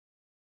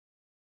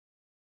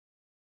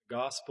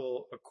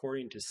Gospel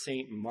according to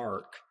St.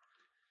 Mark,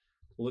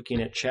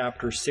 looking at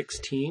chapter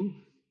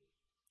 16.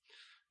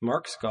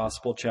 Mark's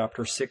Gospel,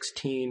 chapter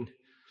 16,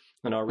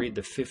 and I'll read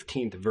the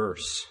 15th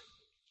verse.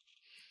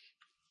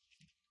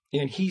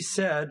 And he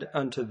said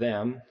unto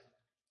them,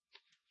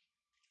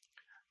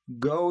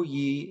 Go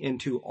ye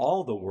into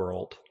all the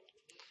world,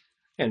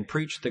 and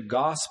preach the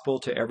gospel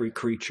to every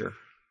creature.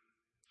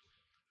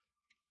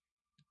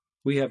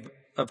 We have,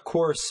 of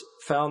course,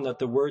 found that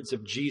the words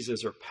of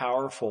Jesus are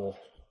powerful.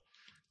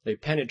 They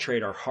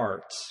penetrate our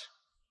hearts.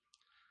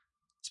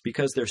 It's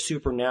because they're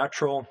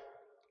supernatural.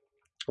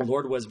 The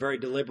Lord was very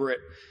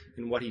deliberate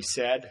in what he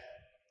said.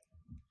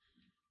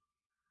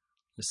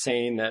 The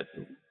saying that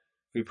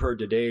we've heard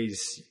today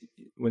is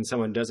when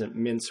someone doesn't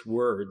mince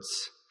words.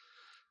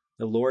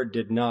 The Lord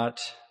did not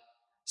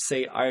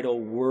say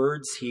idle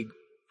words. He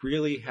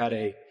really had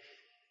a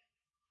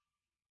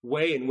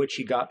way in which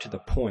he got to the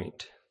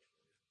point.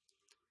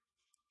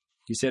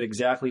 He said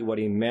exactly what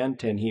he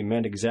meant, and he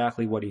meant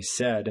exactly what he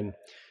said. And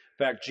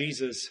in fact,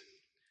 Jesus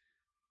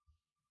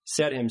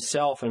said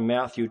himself in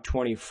Matthew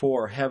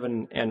 24,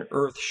 Heaven and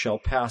earth shall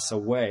pass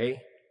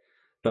away,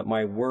 but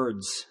my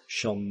words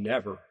shall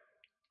never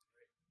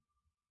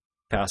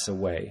pass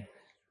away.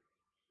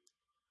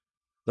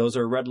 Those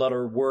are red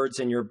letter words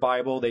in your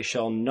Bible. They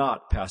shall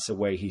not pass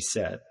away, he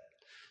said.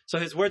 So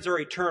his words are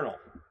eternal.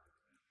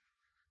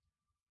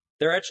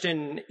 They're etched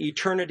in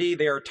eternity.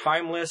 They are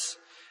timeless.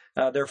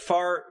 They're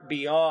far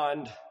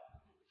beyond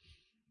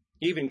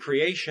even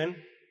creation,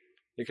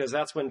 because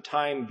that's when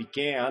time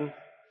began.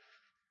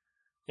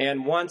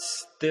 And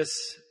once this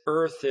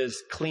earth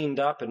is cleaned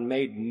up and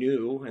made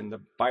new, and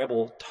the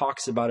Bible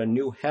talks about a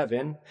new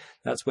heaven,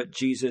 that's what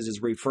Jesus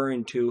is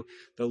referring to.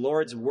 The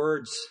Lord's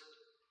words,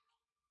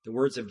 the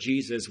words of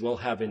Jesus, will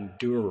have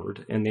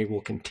endured, and they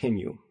will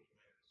continue.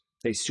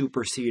 They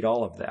supersede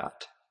all of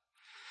that.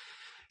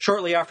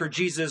 Shortly after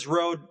Jesus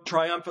rode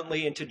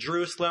triumphantly into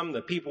Jerusalem,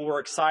 the people were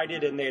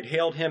excited and they had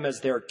hailed him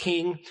as their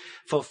king,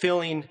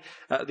 fulfilling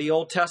the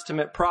Old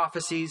Testament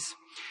prophecies.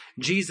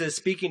 Jesus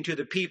speaking to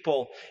the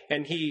people,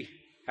 and he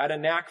had a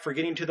knack for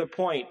getting to the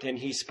point, and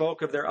he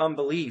spoke of their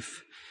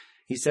unbelief.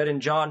 He said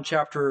in John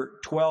chapter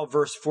 12,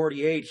 verse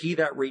 48, He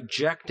that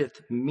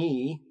rejecteth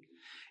me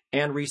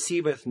and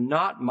receiveth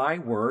not my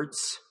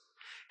words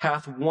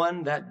hath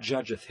one that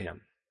judgeth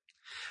him.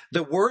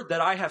 The word that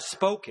I have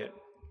spoken,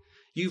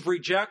 you've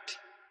rejected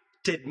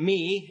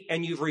me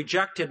and you've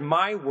rejected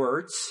my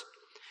words.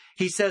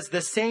 He says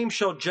the same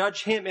shall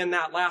judge him in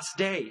that last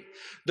day.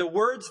 The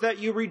words that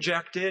you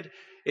rejected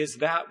is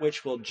that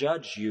which will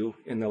judge you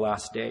in the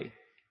last day.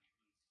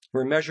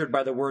 We're measured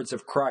by the words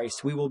of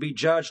Christ. We will be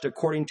judged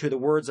according to the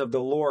words of the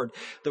Lord.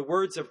 The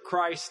words of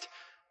Christ,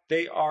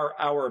 they are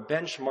our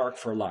benchmark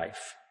for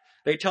life.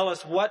 They tell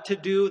us what to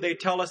do. They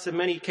tell us in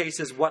many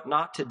cases what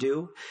not to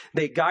do.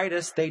 They guide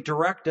us. They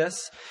direct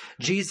us.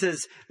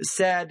 Jesus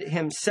said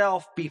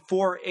himself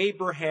before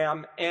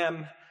Abraham he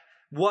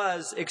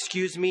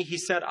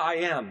said, I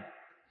am.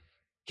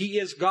 He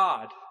is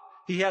God.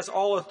 He has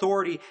all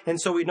authority. And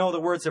so we know the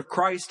words of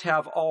Christ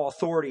have all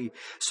authority.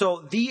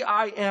 So the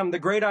I am, the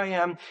great I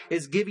am,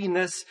 is giving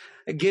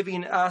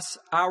us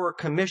our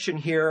commission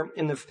here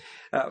in the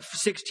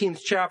 16th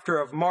chapter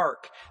of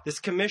Mark. This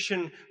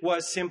commission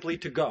was simply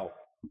to go.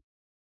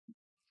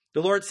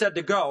 The Lord said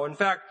to go. In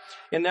fact,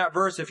 in that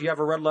verse, if you have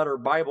a red letter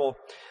Bible,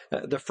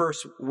 the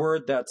first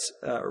word that's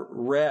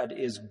read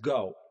is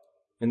go.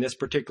 In this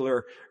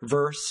particular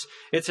verse,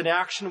 it's an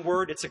action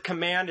word. It's a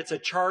command. It's a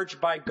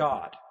charge by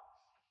God.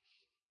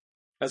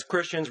 As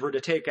Christians, we're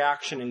to take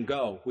action and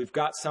go. We've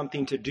got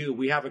something to do.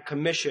 We have a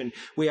commission.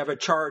 We have a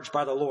charge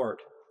by the Lord.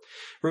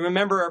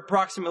 Remember,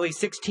 approximately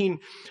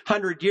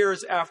 1,600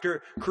 years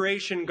after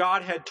creation,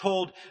 God had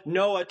told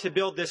Noah to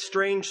build this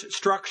strange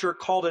structure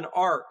called an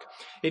ark.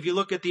 If you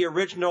look at the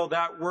original,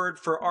 that word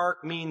for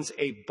ark means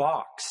a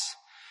box.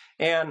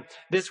 And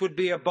this would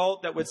be a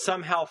boat that would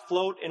somehow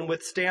float and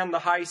withstand the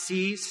high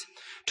seas.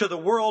 To the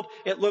world,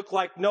 it looked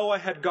like Noah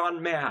had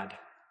gone mad.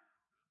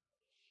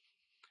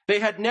 They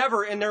had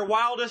never, in their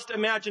wildest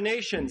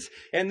imaginations,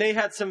 and they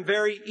had some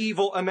very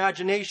evil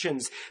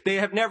imaginations, they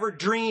have never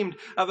dreamed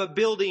of a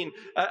building,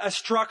 a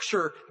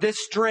structure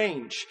this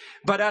strange.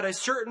 But at a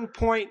certain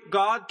point,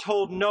 God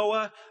told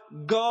Noah,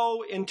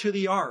 go into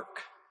the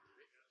ark.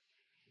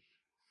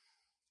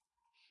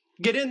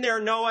 Get in there,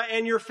 Noah,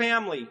 and your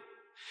family.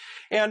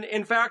 And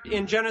in fact,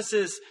 in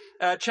Genesis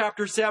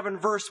chapter 7,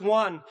 verse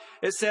 1,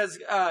 it says,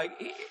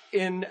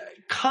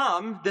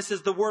 come, this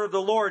is the word of the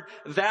Lord,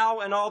 thou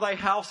and all thy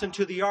house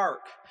into the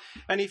ark.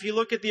 And if you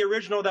look at the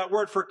original, that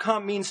word for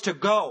come means to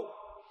go.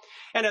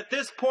 And at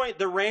this point,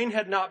 the rain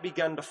had not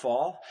begun to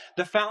fall.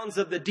 The fountains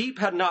of the deep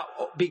had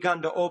not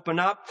begun to open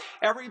up.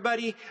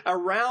 Everybody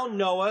around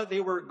Noah,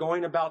 they were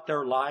going about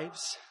their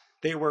lives.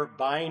 They were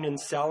buying and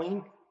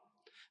selling.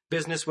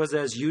 Business was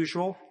as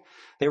usual.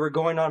 They were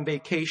going on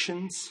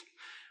vacations.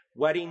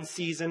 Wedding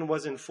season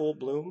was in full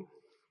bloom.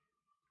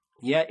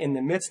 Yet in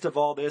the midst of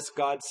all this,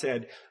 God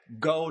said,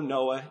 go,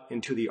 Noah,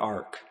 into the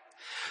ark.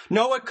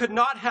 Noah could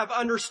not have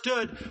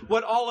understood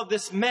what all of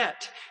this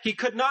meant. He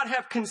could not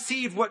have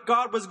conceived what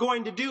God was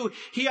going to do.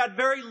 He had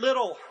very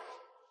little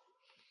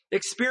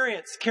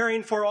experience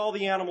caring for all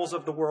the animals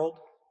of the world.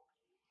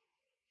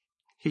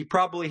 He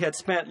probably had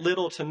spent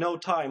little to no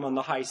time on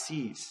the high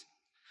seas.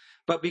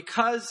 But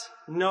because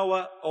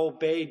Noah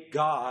obeyed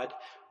God,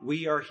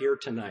 we are here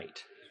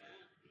tonight.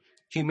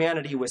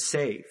 Humanity was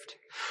saved.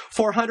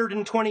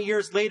 420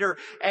 years later,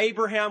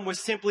 Abraham was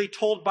simply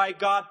told by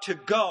God to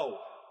go.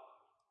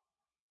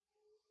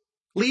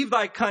 Leave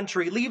thy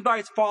country, leave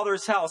thy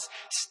father's house,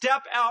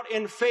 step out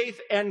in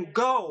faith and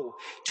go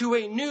to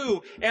a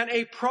new and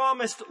a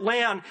promised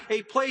land,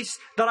 a place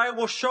that I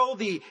will show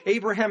thee.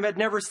 Abraham had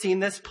never seen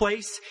this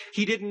place.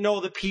 He didn't know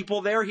the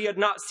people there. He had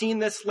not seen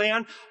this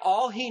land.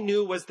 All he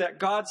knew was that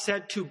God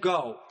said to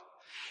go.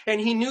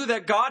 And he knew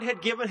that God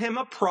had given him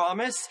a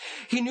promise.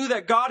 He knew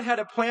that God had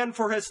a plan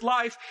for his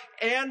life.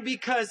 And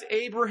because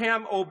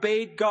Abraham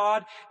obeyed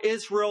God,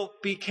 Israel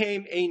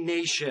became a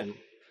nation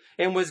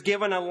and was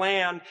given a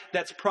land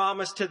that's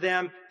promised to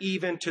them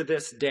even to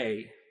this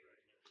day.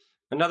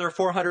 Another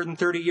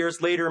 430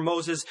 years later,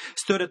 Moses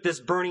stood at this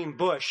burning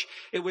bush.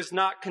 It was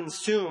not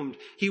consumed.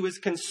 It was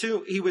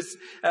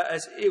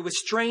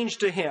strange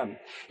to him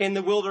in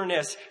the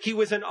wilderness. He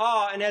was in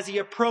awe, and as he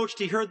approached,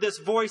 he heard this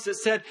voice that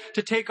said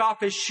to take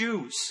off his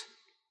shoes.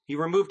 He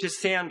removed his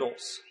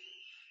sandals.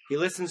 He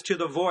listens to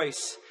the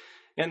voice,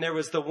 and there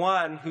was the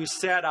one who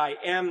said, I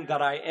am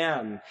that I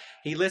am.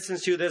 He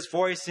listens to this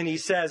voice and he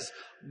says,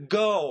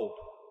 go,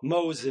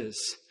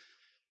 Moses,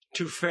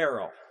 to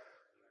Pharaoh.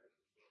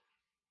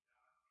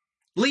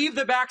 Leave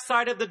the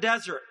backside of the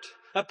desert,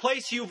 a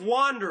place you've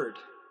wandered,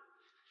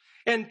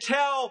 and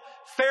tell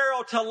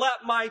Pharaoh to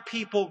let my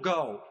people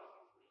go.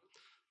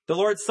 The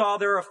Lord saw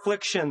their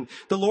affliction.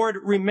 The Lord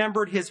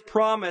remembered his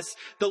promise.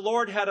 The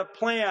Lord had a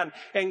plan.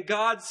 And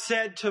God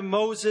said to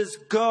Moses,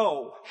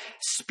 go,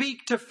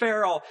 speak to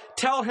Pharaoh,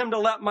 tell him to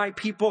let my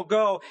people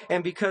go.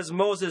 And because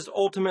Moses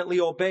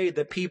ultimately obeyed,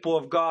 the people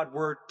of God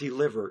were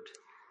delivered.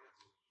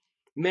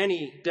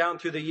 Many down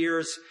through the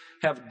years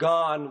have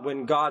gone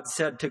when God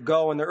said to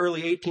go. In the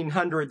early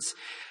 1800s,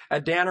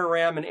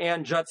 Adoniram and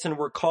Ann Judson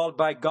were called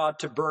by God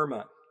to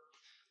Burma.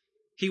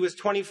 He was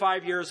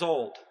 25 years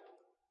old.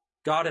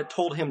 God had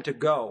told him to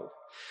go.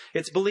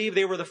 It's believed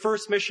they were the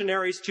first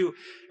missionaries to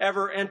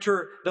ever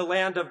enter the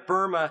land of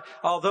Burma.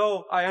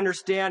 Although I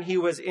understand he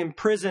was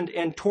imprisoned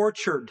and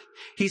tortured,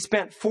 he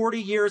spent 40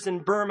 years in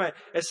Burma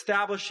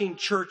establishing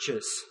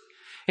churches.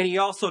 And he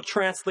also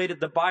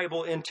translated the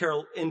Bible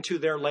into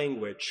their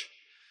language.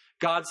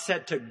 God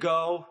said to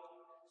go,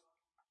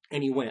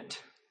 and he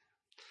went.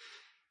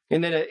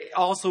 And then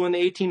also in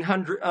the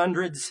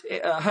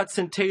 1800s,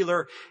 Hudson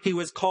Taylor, he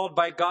was called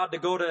by God to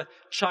go to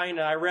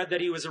China. I read that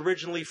he was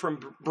originally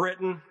from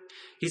Britain.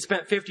 He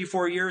spent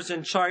 54 years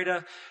in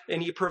China,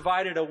 and he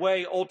provided a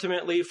way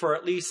ultimately for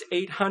at least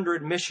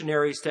 800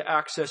 missionaries to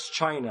access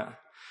China.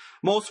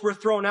 Most were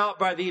thrown out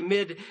by the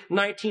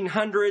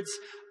mid-1900s,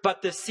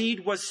 but the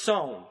seed was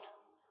sown.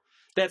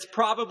 That's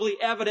probably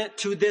evident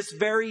to this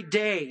very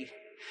day.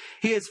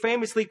 He is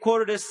famously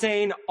quoted as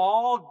saying,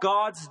 all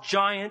God's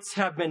giants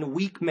have been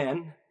weak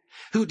men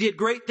who did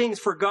great things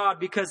for God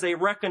because they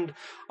reckoned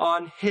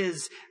on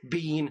his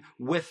being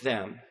with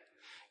them.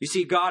 You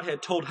see, God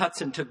had told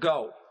Hudson to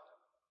go.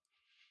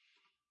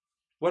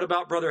 What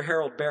about Brother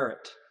Harold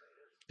Barrett?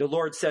 The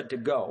Lord said to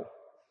go.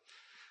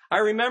 I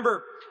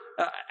remember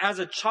as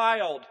a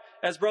child,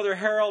 as Brother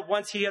Harold,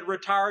 once he had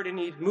retired and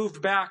he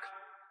moved back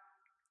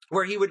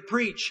where he would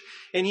preach,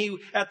 and he,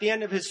 at the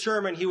end of his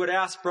sermon, he would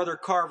ask Brother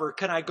Carver,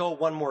 can I go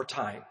one more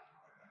time?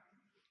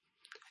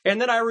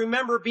 And then I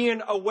remember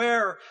being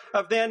aware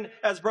of then,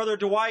 as Brother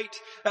Dwight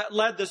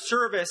led the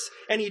service,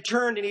 and he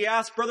turned and he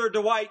asked Brother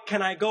Dwight,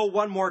 can I go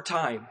one more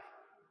time?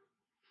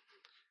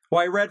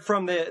 Well, I read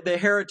from the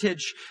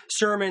Heritage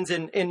Sermons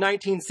in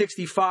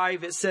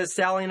 1965. It says,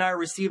 Sally and I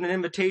received an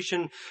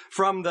invitation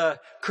from the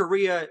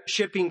Korea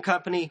Shipping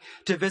Company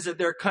to visit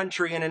their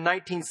country. And in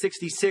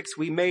 1966,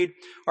 we made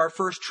our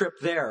first trip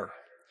there.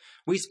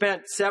 We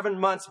spent 7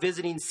 months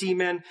visiting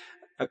seamen,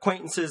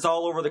 acquaintances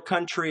all over the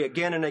country.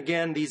 Again and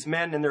again, these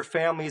men and their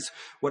families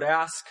would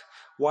ask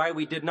why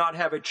we did not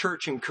have a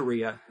church in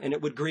Korea, and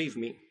it would grieve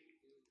me.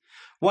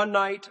 One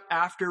night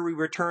after we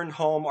returned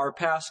home, our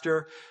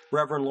pastor,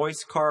 Reverend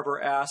Lois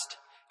Carver, asked,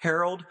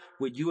 Harold,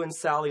 would you and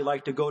Sally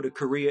like to go to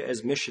Korea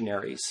as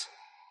missionaries?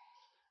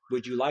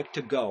 Would you like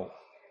to go?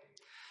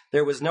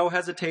 There was no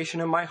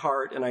hesitation in my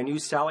heart, and I knew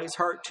Sally's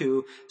heart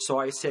too, so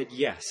I said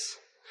yes.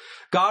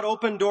 God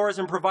opened doors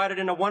and provided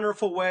in a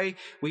wonderful way.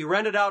 We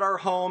rented out our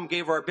home,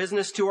 gave our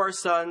business to our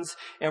sons,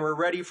 and were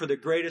ready for the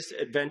greatest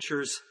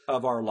adventures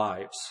of our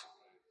lives.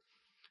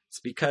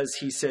 It's because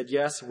he said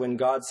yes when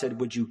God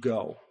said, would you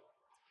go?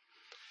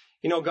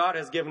 You know, God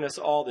has given us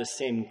all this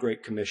same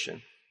Great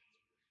Commission.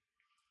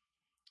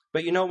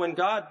 But you know, when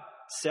God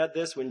said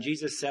this, when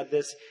Jesus said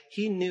this,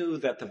 he knew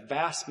that the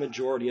vast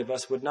majority of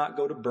us would not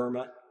go to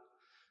Burma.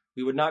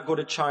 We would not go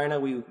to China.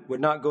 We would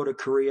not go to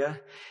Korea.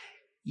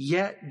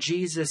 Yet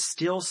Jesus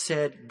still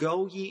said,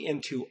 go ye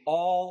into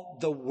all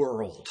the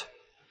world.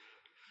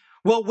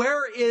 Well,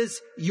 where is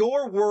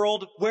your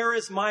world? Where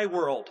is my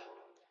world?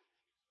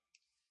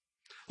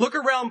 Look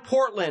around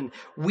Portland.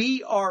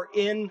 We are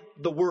in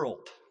the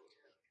world.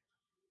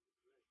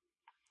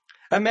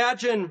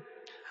 Imagine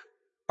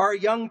our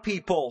young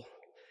people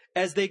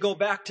as they go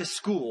back to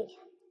school.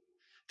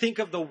 Think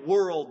of the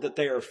world that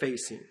they are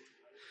facing.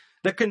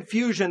 The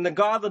confusion, the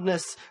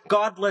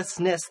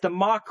godlessness, the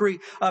mockery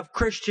of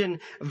Christian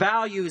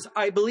values.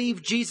 I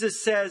believe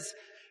Jesus says,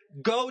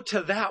 go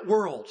to that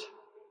world.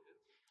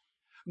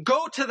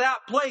 Go to that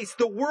place,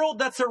 the world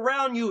that's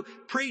around you.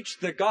 Preach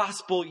the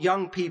gospel,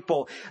 young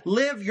people.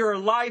 Live your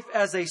life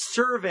as a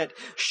servant,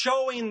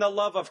 showing the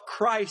love of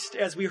Christ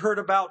as we heard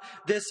about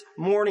this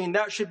morning.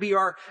 That should be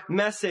our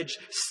message.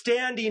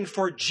 Standing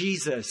for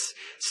Jesus,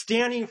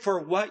 standing for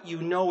what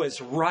you know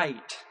is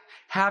right,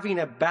 having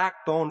a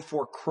backbone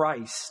for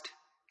Christ.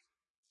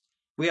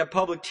 We have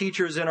public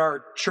teachers in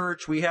our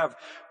church. We have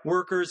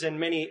workers in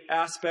many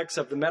aspects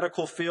of the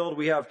medical field.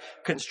 We have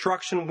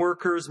construction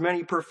workers,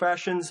 many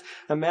professions.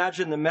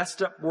 Imagine the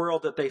messed up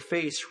world that they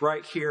face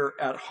right here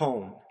at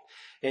home.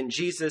 And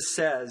Jesus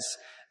says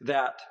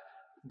that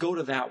go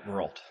to that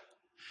world.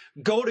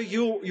 Go to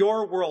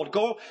your world.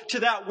 Go to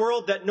that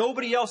world that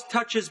nobody else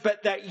touches,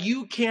 but that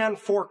you can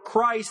for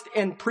Christ,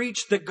 and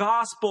preach the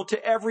gospel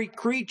to every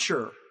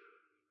creature.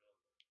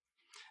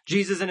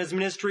 Jesus in his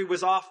ministry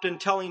was often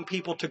telling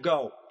people to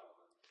go.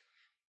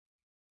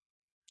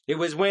 It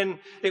was when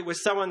it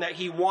was someone that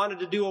he wanted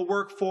to do a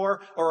work for,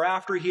 or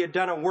after he had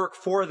done a work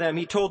for them.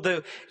 He told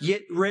the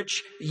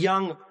rich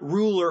young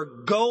ruler,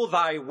 go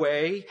thy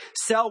way,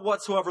 sell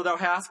whatsoever thou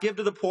hast, give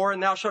to the poor,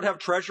 and thou shalt have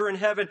treasure in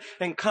heaven,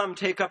 and come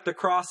take up the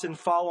cross and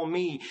follow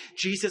me.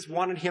 Jesus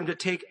wanted him to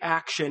take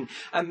action.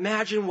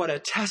 Imagine what a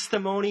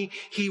testimony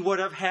he would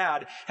have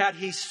had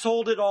he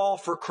sold it all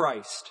for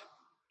Christ.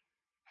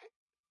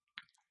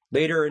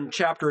 Later in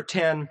chapter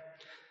 10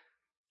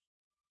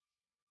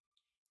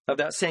 of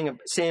that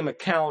same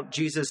account,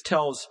 Jesus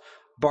tells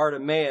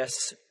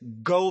Bartimaeus,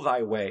 go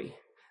thy way,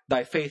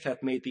 thy faith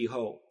hath made thee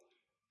whole.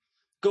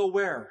 Go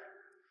where?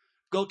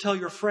 Go tell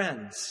your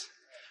friends.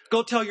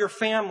 Go tell your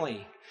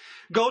family.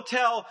 Go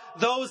tell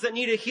those that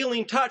need a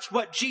healing touch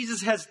what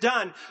Jesus has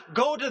done.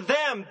 Go to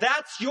them.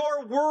 That's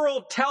your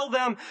world. Tell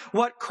them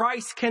what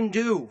Christ can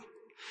do.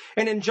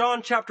 And in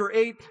John chapter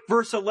 8,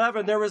 verse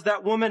 11, there was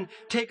that woman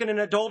taken in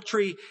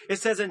adultery. It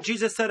says, and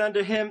Jesus said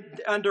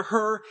unto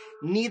her,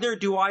 neither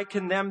do I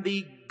condemn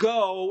thee.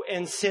 Go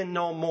and sin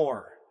no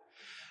more.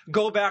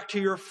 Go back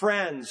to your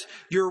friends,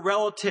 your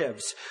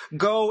relatives.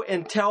 Go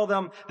and tell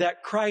them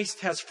that Christ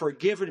has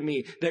forgiven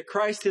me, that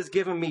Christ has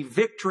given me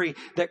victory,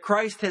 that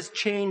Christ has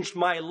changed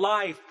my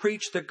life.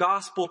 Preach the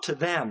gospel to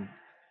them.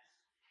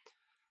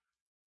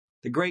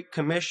 The Great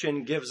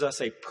Commission gives us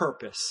a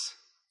purpose.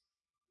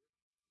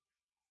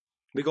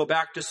 We go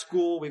back to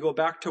school, we go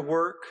back to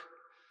work,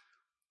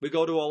 we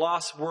go to a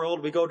lost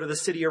world, we go to the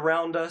city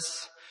around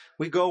us,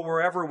 we go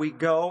wherever we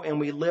go, and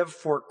we live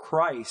for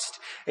Christ,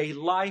 a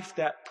life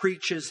that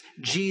preaches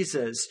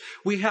Jesus.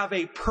 We have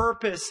a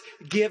purpose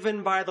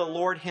given by the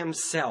Lord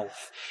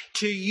himself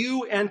to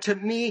you and to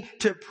me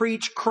to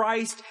preach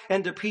Christ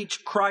and to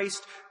preach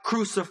Christ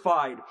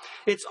crucified.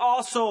 It's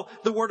also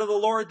the word of the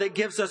Lord that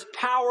gives us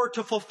power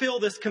to fulfill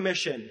this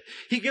commission.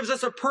 He gives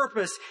us a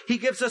purpose. He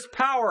gives us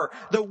power.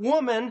 The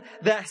woman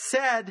that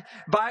said,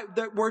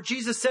 where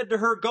Jesus said to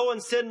her, go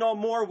and sin no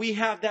more, we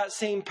have that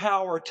same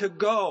power to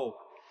go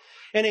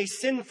in a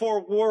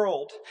sinful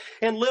world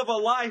and live a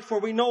life where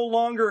we no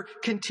longer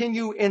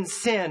continue in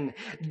sin,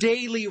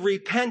 daily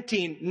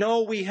repenting.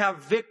 No, we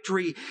have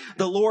victory.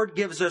 The Lord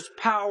gives us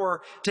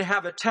power to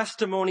have a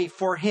testimony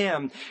for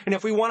him. And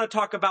if we want to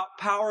talk about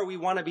power, we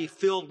want to be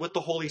filled with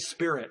the Holy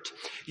Spirit.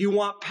 You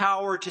want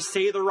power to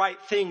say the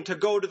right thing, to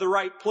go to the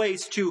right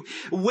place, to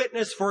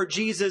witness for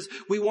Jesus.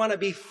 We want to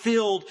be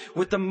filled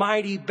with the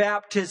mighty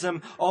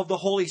baptism of the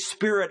Holy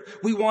Spirit.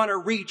 We want to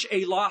reach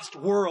a lost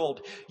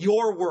world,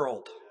 your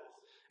world.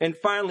 And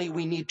finally,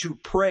 we need to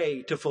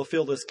pray to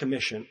fulfill this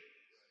commission.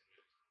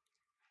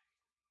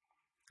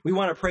 We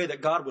want to pray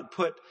that God would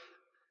put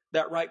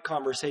that right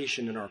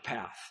conversation in our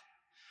path.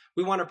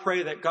 We want to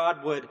pray that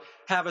God would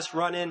have us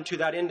run into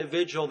that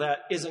individual that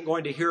isn't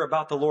going to hear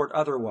about the Lord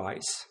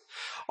otherwise.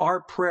 Our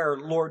prayer,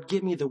 Lord,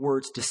 give me the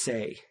words to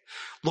say.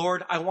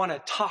 Lord, I want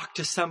to talk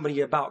to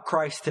somebody about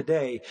Christ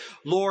today.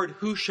 Lord,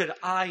 who should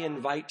I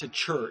invite to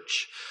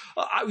church?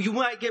 You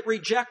might get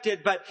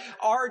rejected, but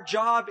our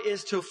job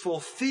is to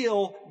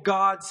fulfill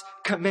God's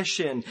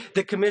commission,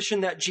 the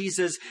commission that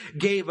Jesus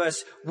gave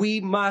us. We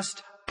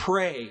must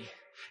pray.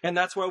 And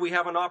that's why we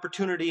have an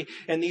opportunity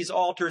in these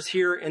altars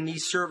here in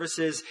these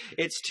services.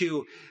 It's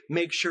to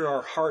make sure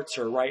our hearts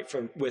are right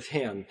with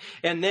him.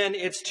 And then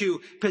it's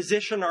to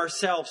position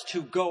ourselves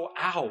to go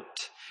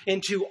out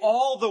into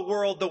all the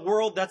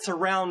world that's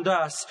around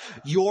us.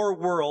 Your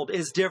world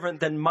is different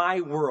than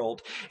my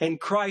world. And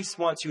Christ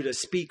wants you to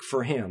speak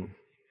for him.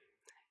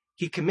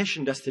 He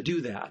commissioned us to do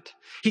that.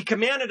 He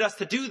commanded us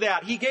to do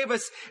that. He gave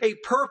us a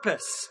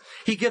purpose.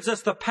 He gives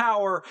us the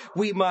power.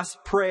 We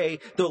must pray.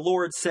 The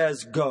Lord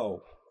says,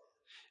 go.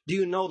 Do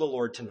you know the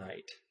Lord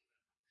tonight?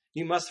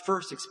 You must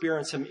first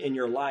experience him in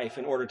your life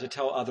in order to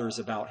tell others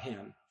about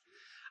him.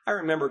 I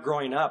remember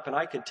growing up and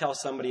I could tell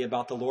somebody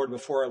about the Lord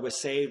before I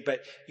was saved, but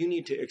you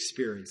need to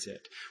experience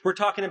it. We're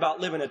talking about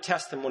living a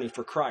testimony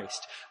for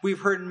Christ. We've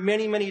heard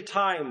many, many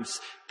times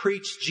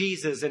preach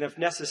Jesus and if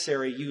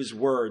necessary, use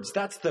words.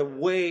 That's the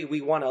way we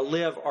want to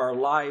live our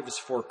lives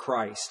for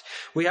Christ.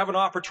 We have an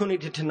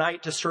opportunity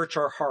tonight to search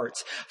our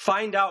hearts,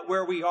 find out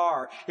where we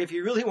are. If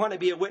you really want to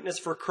be a witness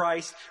for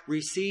Christ,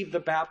 receive the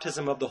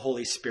baptism of the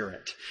Holy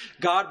Spirit.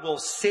 God will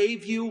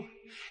save you.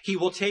 He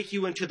will take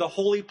you into the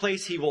holy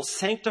place. He will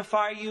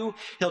sanctify you.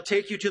 He'll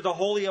take you to the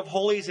Holy of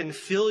Holies and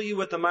fill you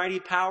with the mighty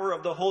power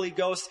of the Holy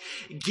Ghost.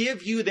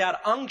 Give you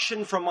that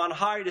unction from on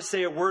high to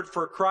say a word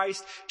for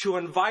Christ, to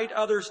invite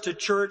others to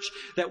church,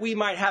 that we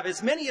might have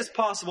as many as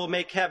possible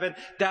make heaven.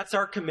 That's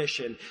our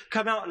commission.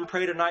 Come out and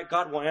pray tonight.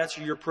 God will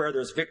answer your prayer.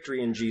 There's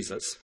victory in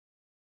Jesus.